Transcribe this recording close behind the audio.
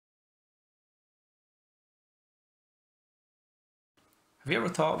Have you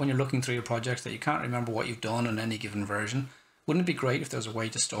ever thought when you're looking through your projects that you can't remember what you've done in any given version? Wouldn't it be great if there was a way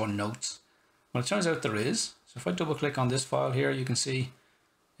to store notes? Well, it turns out there is. So if I double click on this file here, you can see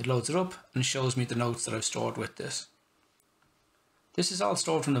it loads it up and shows me the notes that I've stored with this. This is all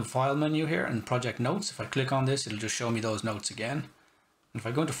stored from the file menu here and project notes. If I click on this, it'll just show me those notes again. And if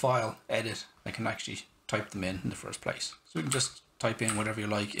I go into file, edit, I can actually type them in the first place. So we can just type in whatever you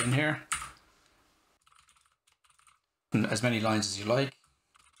like in here. And as many lines as you like.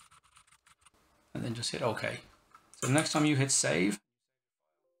 And then just hit OK. So the next time you hit save,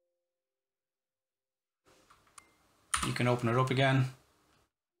 you can open it up again.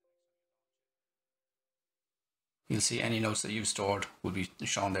 You'll see any notes that you've stored will be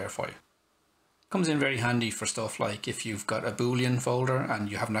shown there for you. Comes in very handy for stuff like if you've got a Boolean folder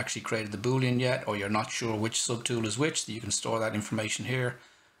and you haven't actually created the Boolean yet, or you're not sure which subtool is which, you can store that information here.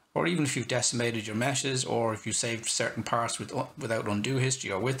 Or even if you've decimated your meshes, or if you saved certain parts without undo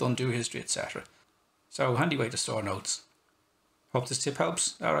history or with undo history, etc. So handy way to store notes. Hope this tip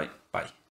helps. Alright, bye.